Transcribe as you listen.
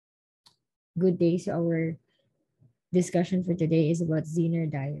Good day. So our discussion for today is about Zener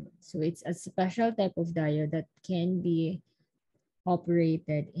diode. So it's a special type of diode that can be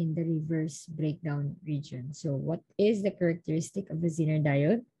operated in the reverse breakdown region. So what is the characteristic of a Zener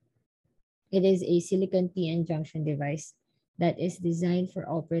diode? It is a silicon PN junction device that is designed for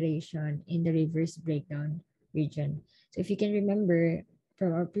operation in the reverse breakdown region. So if you can remember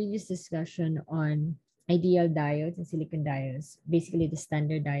from our previous discussion on ideal diodes and silicon diodes, basically the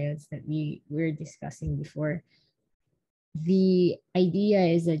standard diodes that we were discussing before, the idea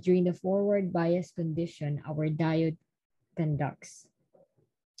is that during the forward bias condition, our diode conducts.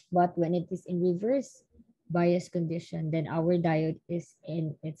 But when it is in reverse bias condition, then our diode is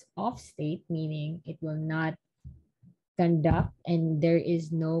in its off state, meaning it will not conduct and there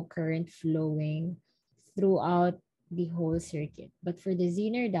is no current flowing throughout the whole circuit. But for the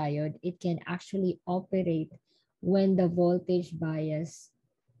Zener diode, it can actually operate when the voltage bias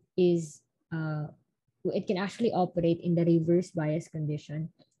is it can actually operate in the reverse bias condition,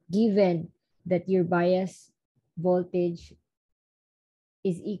 given that your bias voltage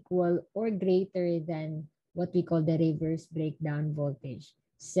is equal or greater than what we call the reverse breakdown voltage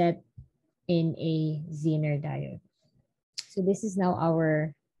set in a Zener diode. So this is now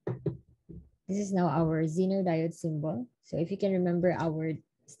our Zener diode symbol. So if you can remember our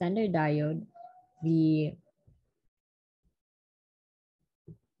standard diode, the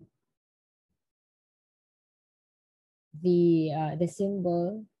the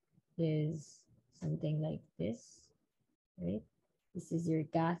symbol is something like this, right? This is your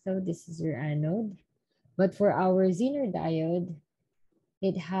cathode, this is your anode. But for our Zener diode,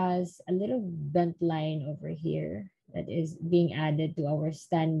 it has a little bent line over here that is being added to our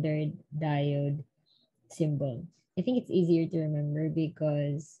standard diode symbol. I think it's easier to remember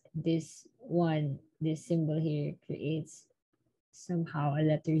because this symbol here creates somehow a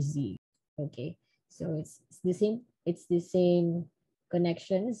letter Z. Okay, so it's the same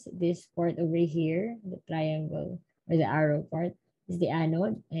connections. This part over here, the triangle or the arrow part is the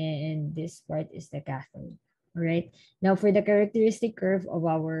anode, and this part is the cathode. All right. Now for the characteristic curve of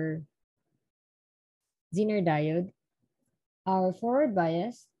our Zener diode, our forward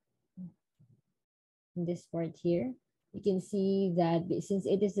bias in this part here, you can see that since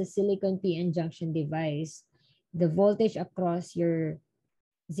it is a silicon PN junction device, the voltage across your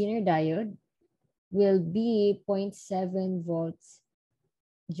Zener diode will be zero point 0.7 volts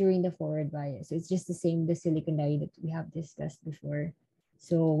during the forward bias. So it's just the same, the silicon diode that we have discussed before.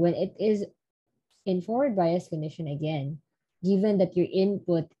 So when it is in forward bias condition again, given that your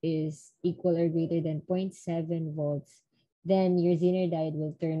input is equal or greater than 0.7 volts, then your Zener diode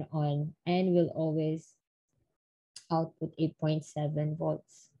will turn on and will always output 8.7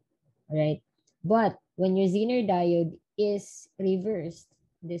 volts. All right. But when your Zener diode is reversed,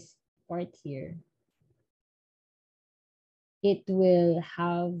 this part here, it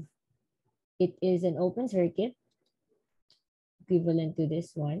is an open circuit equivalent to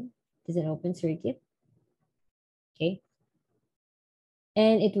this one. It is an open circuit. Okay.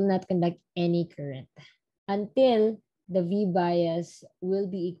 And it will not conduct any current until the V bias will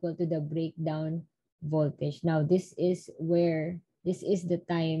be equal to the breakdown voltage. Now, this is the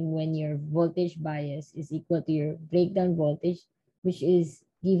time when your voltage bias is equal to your breakdown voltage, which is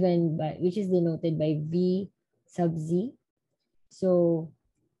denoted by V sub Z. So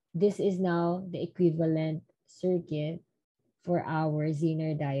this is now the equivalent circuit for our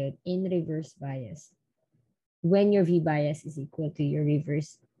Zener diode in reverse bias when your V bias is equal to your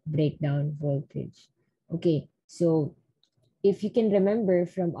reverse breakdown voltage. Okay, so if you can remember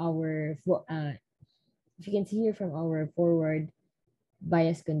from if you can see here from our forward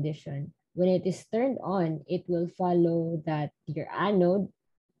bias condition, when it is turned on, it will follow that your anode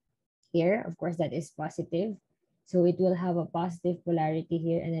here, of course, that is positive. So it will have a positive polarity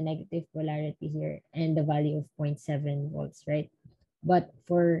here and a negative polarity here and the value of 0.7 volts, right? But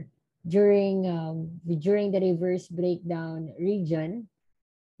for during the reverse breakdown region,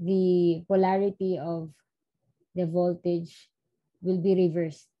 the polarity of the voltage will be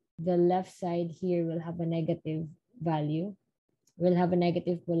reversed. The left side here will have a negative value, will have a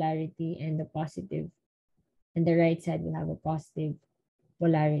negative polarity, and the positive, and the right side will have a positive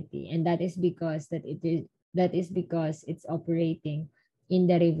polarity. And that is because it's operating in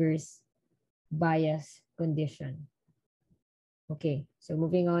the reverse bias condition. Okay, so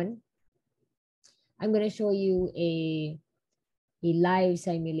moving on. I'm going to show you a live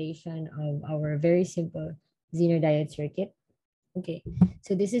simulation of our very simple Zener diode circuit. Okay,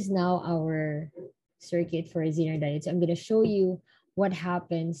 so this is now our circuit for a Zener diode. So I'm going to show you what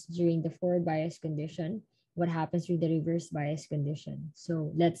happens during the forward bias condition, what happens with the reverse bias condition.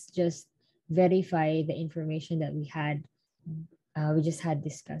 So let's just verify the information that we just had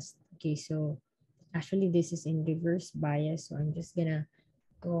discussed. Okay, so actually this is in reverse bias, so I'm just gonna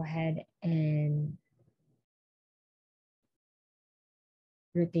go ahead and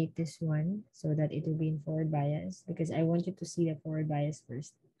rotate this one so that it will be in forward bias, because I want you to see the forward bias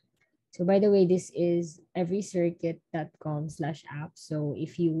first. So by the way, this is everycircuit.com/app. So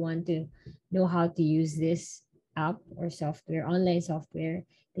if you want to know how to use this app or software, online software,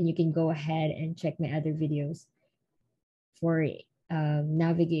 then you can go ahead and check my other videos for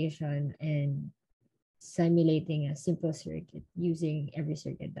navigation and simulating a simple circuit using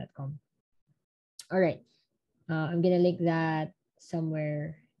everycircuit.com. All right. I'm going to link that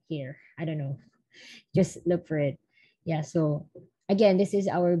somewhere here. I don't know. Just look for it. Yeah, so again, this is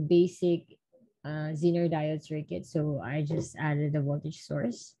our basic Zener diode circuit. So I just added the voltage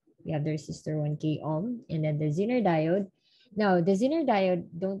source. We have the resistor 1K ohm and then the Zener diode. Now, the Zener diode,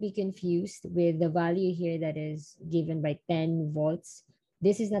 don't be confused with the value here that is given by 10 volts.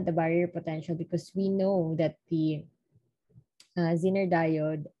 This is not the barrier potential because we know that the Zener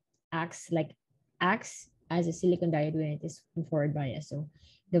diode acts as a silicon diode when it is in forward bias. So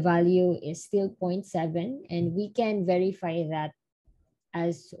the value is still 0.7, and we can verify that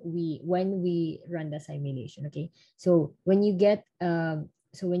when we run the simulation. Okay, so when you get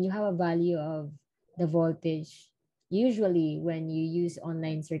when you have a value of the voltage, usually when you use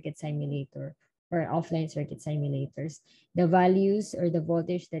online circuit simulator or offline circuit simulators, the values or the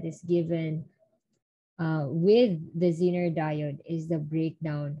voltage that is given with the Zener diode is the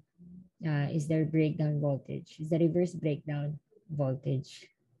breakdown voltage, is the reverse breakdown voltage,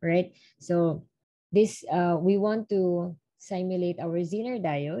 right? So this we want to simulate our Zener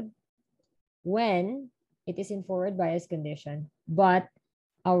diode when it is in forward bias condition, but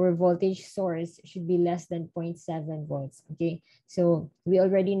our voltage source should be less than 0.7 volts. Okay, so we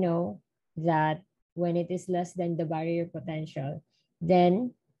already know that when it is less than the barrier potential,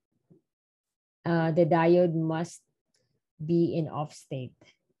 then the diode must be in off state.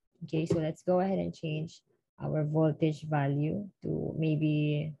 Okay, so let's go ahead and change our voltage value to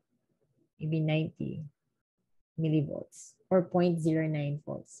maybe 90 millivolts or 0.09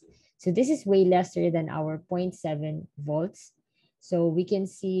 volts. So this is way lesser than our 0.7 volts. So we can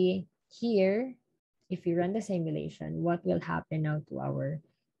see here, if we run the simulation, what will happen now to our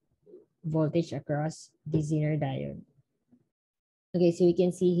voltage across the Zener diode. Okay, so we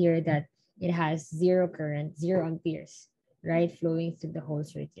can see here that it has zero current, 0 amperes, right, flowing through the whole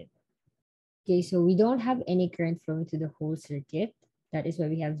circuit. Okay, so we don't have any current flowing to the whole circuit. That is why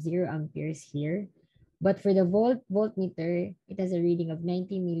we have 0 amperes here. But for the voltmeter, it has a reading of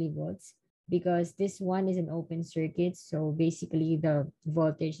 90 millivolts because this one is an open circuit. So basically the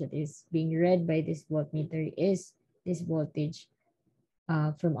voltage that is being read by this voltmeter is this voltage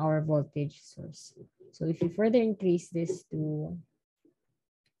from our voltage source. So if you further increase this to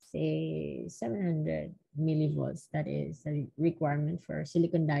say 700 millivolts, that is the requirement for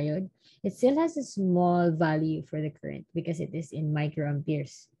silicon diode, it still has a small value for the current because it is in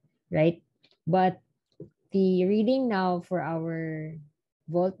microamperes, right? But the reading now for our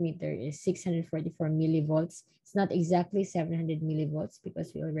voltmeter is 644 millivolts. It's not exactly 700 millivolts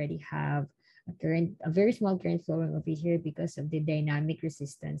because we already have a very small current flowing over here because of the dynamic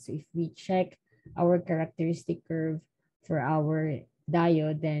resistance. So if we check our characteristic curve for our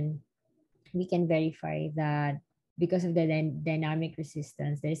diode, then we can verify that because of the dynamic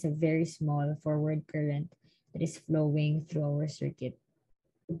resistance, there is a very small forward current that is flowing through our circuit.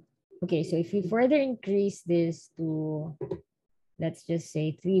 Okay, so if we further increase this to, let's just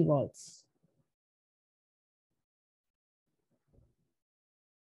say 3 volts.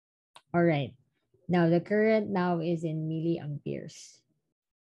 All right, now the current now is in milliamperes.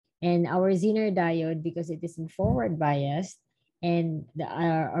 And our Zener diode, because it is in forward bias, and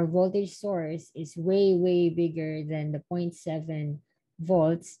our voltage source is way, way bigger than the 0.7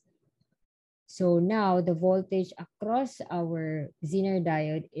 volts. So now the voltage across our Zener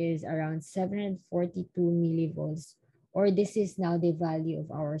diode is around 742 millivolts, or this is now the value of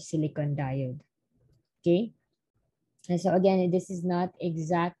our silicon diode. Okay. And so again, this is not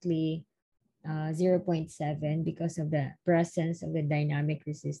exactly 0.7 because of the presence of the dynamic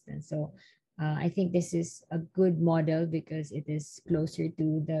resistance. So I think this is a good model because it is closer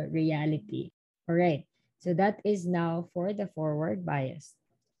to the reality. All right. So that is now for the forward bias.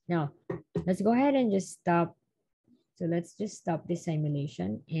 Now, let's go ahead and just stop. So let's just stop this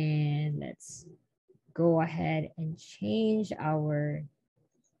simulation and let's go ahead and change our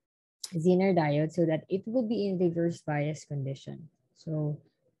Zener diode so that it will be in reverse bias condition. So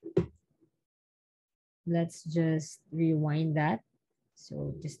let's just rewind that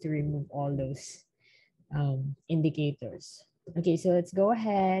So just to remove all those indicators. Okay, so let's go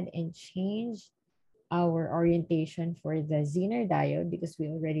ahead and change our orientation for the Zener diode because we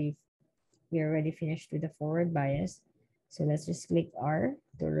already finished with the forward bias. So let's just click R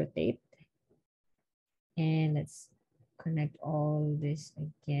to rotate, and let's connect all this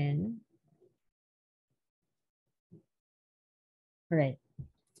again. All right.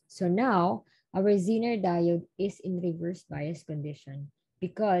 So now our Zener diode is in reverse bias condition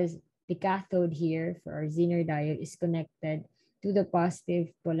because the cathode here for our Zener diode is connected to the positive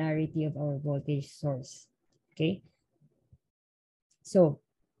polarity of our voltage source. Okay. So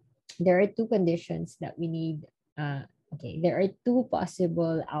there are two conditions that we need. There are two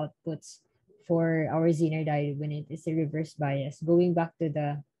possible outputs for our Zener diode when it is a reverse bias. Going back to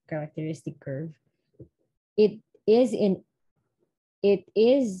the characteristic curve, it is in it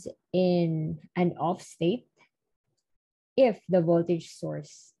is in an off state if the voltage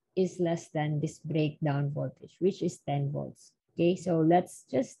source is less than this breakdown voltage, which is 10 volts. Okay, so let's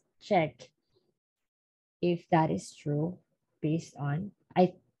just check if that is true based on,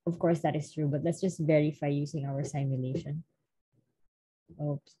 of course that is true, but let's just verify using our simulation.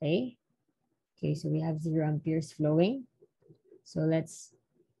 Okay. Okay, so we have 0 amperes flowing. So let's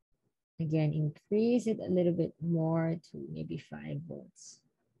again increase it a little bit more to maybe 5 volts.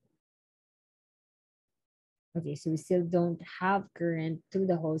 Okay, so we still don't have current through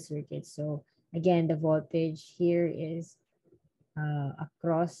the whole circuit. So again, the voltage here is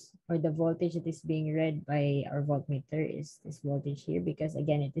across, or the voltage that is being read by our voltmeter is this voltage here because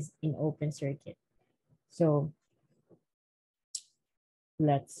again, it is in open circuit. So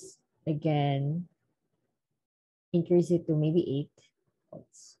let's again increase it to maybe 8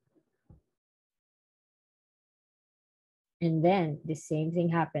 volts. And then the same thing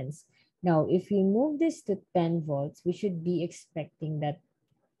happens. Now, if we move this to 10 volts, we should be expecting that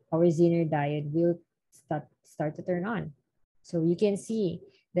our Zener diode will start to turn on. So you can see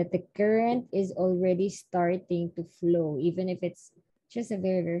that the current is already starting to flow, even if it's just a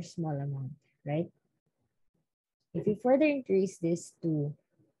very, very small amount, right? If we further increase this to,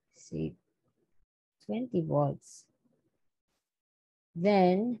 say, 20 volts,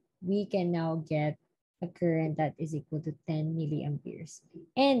 then we can now get a current that is equal to 10 milliamperes.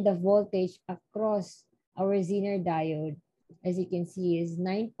 And the voltage across our Zener diode, as you can see, is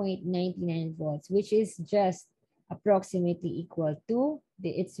 9.99 volts, which is just approximately equal to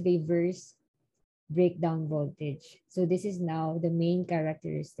its reverse breakdown voltage. So this is now the main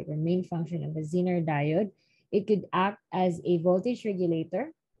characteristic or main function of a Zener diode. It could act as a voltage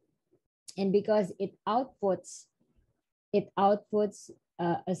regulator, and because it outputs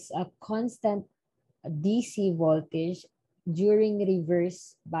as a constant DC voltage during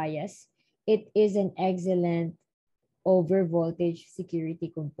reverse bias, it is an excellent over voltage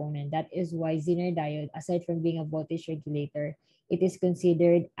security component. That is why Zener diode, aside from being a voltage regulator, it is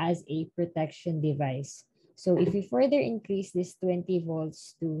considered as a protection device. So if we further increase this 20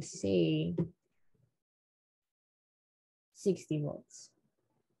 volts to, say, 60 volts,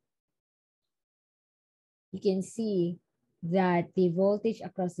 you can see that the voltage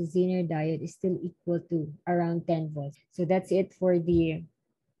across the Zener diode is still equal to around 10 volts. So that's it for the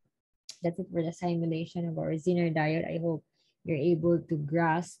simulation of our Zener diode. I hope you're able to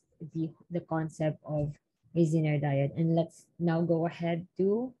grasp the concept of a Zener diode. And let's now go ahead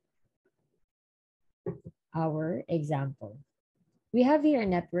to our example. We have here a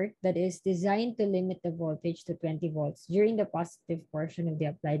network that is designed to limit the voltage to 20 volts during the positive portion of the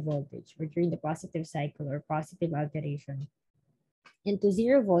applied voltage, or during the positive cycle or positive alteration, and to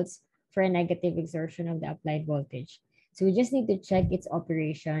 0 volts for a negative exertion of the applied voltage. So we just need to check its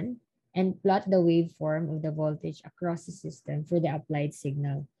operation and plot the waveform of the voltage across the system for the applied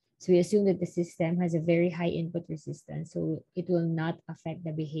signal. So we assume that the system has a very high input resistance, so it will not affect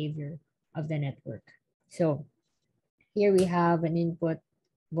the behavior of the network. So here we have an input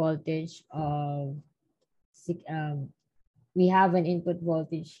voltage of, we have an input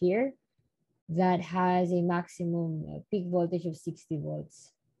voltage here that has a maximum peak voltage of 60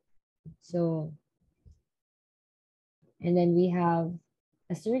 volts. So, and then we have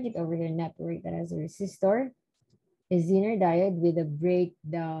a circuit over here, network, that has a resistor, a Zener diode with a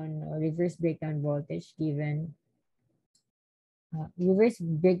breakdown or reverse breakdown voltage given, reverse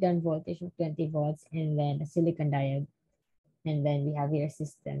breakdown voltage of 20 volts, and then a silicon diode. And then we have here a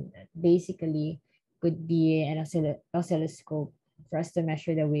system that basically could be an oscilloscope for us to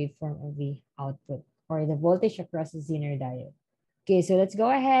measure the waveform of the output or the voltage across the Zener diode. Okay, so let's go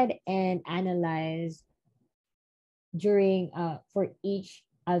ahead and analyze during for each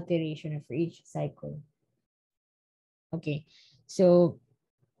alteration or for each cycle. Okay, So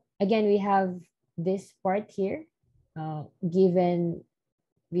again, we have this part here. Given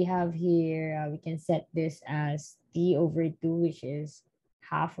we have here, we can set this as t over 2, which is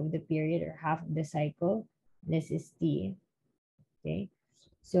half of the period or half of the cycle. This is t. Okay.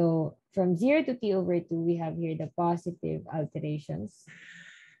 So from 0 to t over 2, we have here the positive alterations.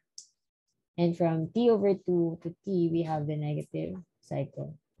 And from t over 2 to t, we have the negative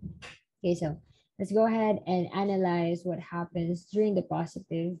cycle. Okay, so let's go ahead and analyze what happens during the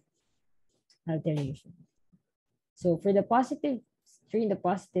positive alteration. So for the positive, during the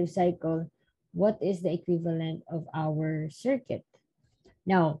positive cycle, what is the equivalent of our circuit?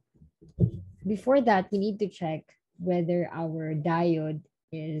 Now, before that, we need to check whether our diodes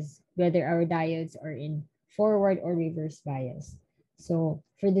are in forward or reverse bias. So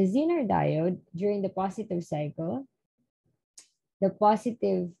for the Zener diode, during the positive cycle, the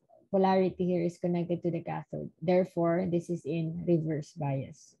positive polarity here is connected to the cathode. Therefore, this is in reverse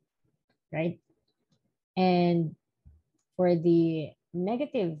bias, right? And for the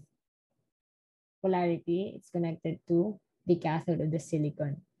negative polarity, it's connected to the cathode of the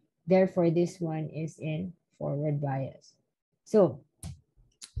silicon. Therefore, this one is in forward bias. So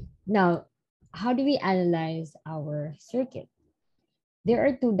now, how do we analyze our circuit? There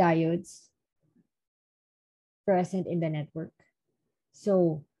are two diodes present in the network.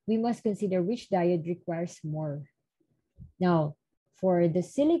 So we must consider which diode requires more. Now, for the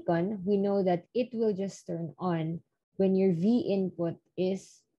silicon, we know that it will just turn on when your V input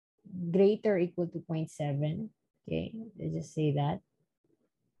is greater or equal to 0.7. Okay, let's just say that.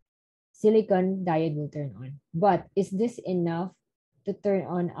 Silicon diode will turn on. But is this enough to turn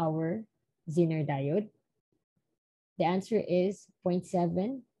on our Zener diode? The answer is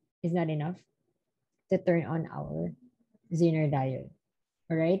 0.7 is not enough to turn on our Zener diode.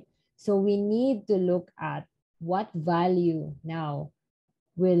 All right. So we need to look at what value now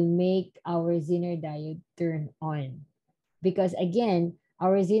will make our Zener diode turn on. Because again,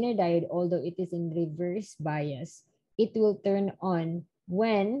 our Zener diode, although it is in reverse bias, it will turn on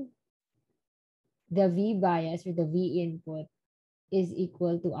when the V bias or the V input is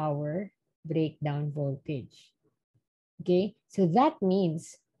equal to our breakdown voltage. Okay, so that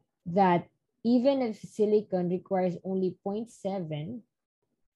means that even if silicon requires only 0.7,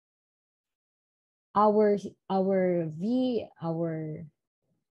 our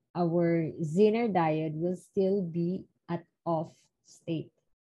Zener diode will still be at off state.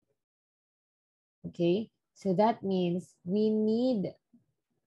 Okay, so that means we need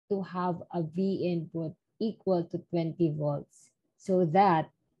to have a V input equal to 20 volts so that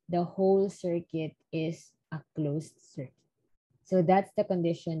the whole circuit is a closed circuit. So that's the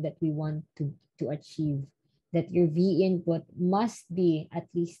condition that we want to achieve, that your V input must be at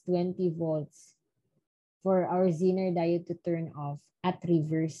least 20 volts for our Zener diode to turn off at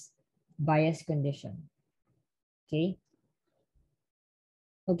reverse bias condition. Okay?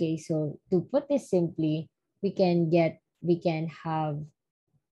 Okay, so to put this simply, we can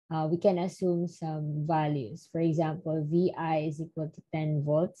assume some values. For example, VI is equal to 10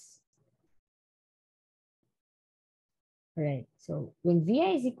 volts. All right, so when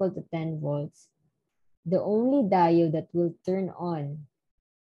VI is equal to 10 volts, the only diode that will turn on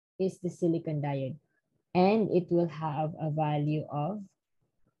is the silicon diode, and it will have a value of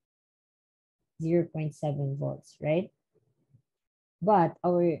 0.7 volts, right? But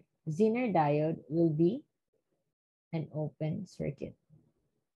our Zener diode will be an open circuit.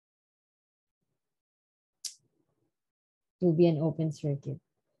 It will be an open circuit.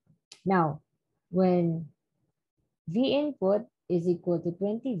 Now, when V input is equal to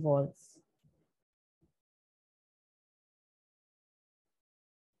 20 volts,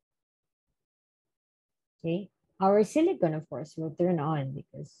 okay, our silicon, of course, will turn on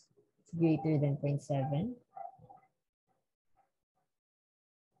because it's greater than 0.7.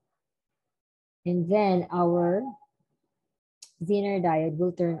 And then our Zener diode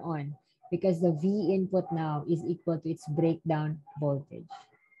will turn on because the V input now is equal to its breakdown voltage,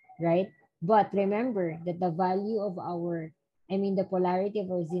 right? But remember that the value of the polarity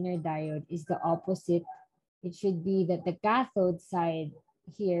of our Zener diode is the opposite. It should be that the cathode side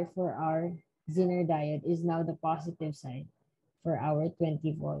here for our Zener diode is now the positive side for our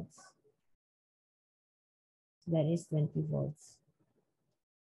 20 volts. So that is 20 volts.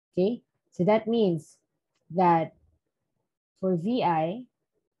 Okay, so that means that for VI,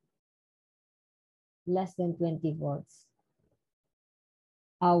 less than 20 volts,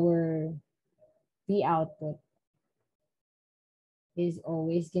 our V output is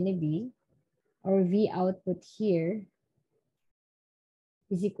always going to be, our V output here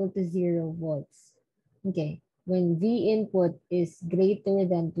is equal to 0 volts. Okay, when V input is greater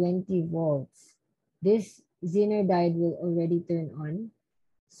than 20 volts, this Zener diode will already turn on.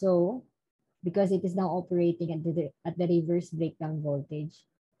 So, because it is now operating at the reverse breakdown voltage.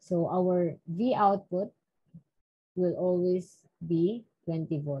 So our V output will always be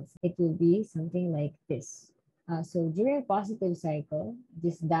 20 volts. It will be something like this. So during positive cycle,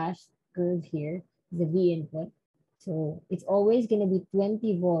 this dashed curve here is the V input. So it's always going to be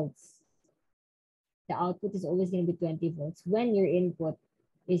 20 volts. The output is always going to be 20 volts when your input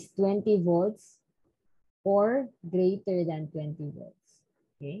is 20 volts or greater than 20 volts.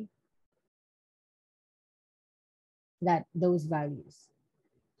 Okay, those values.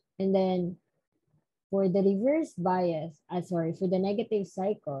 And then for the reverse bias, for the negative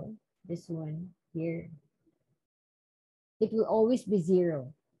cycle, this one here, it will always be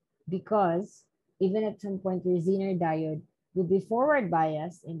zero because even at some point your Zener diode will be forward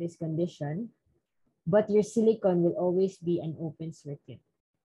biased in this condition, but your silicon will always be an open circuit.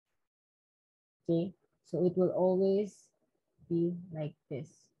 Okay, so it will always be like this.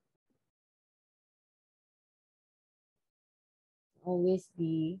 Always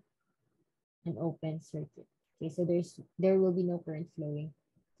be an open circuit. Okay, so there will be no current flowing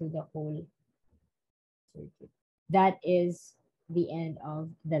through the whole circuit. That is the end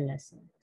of the lesson.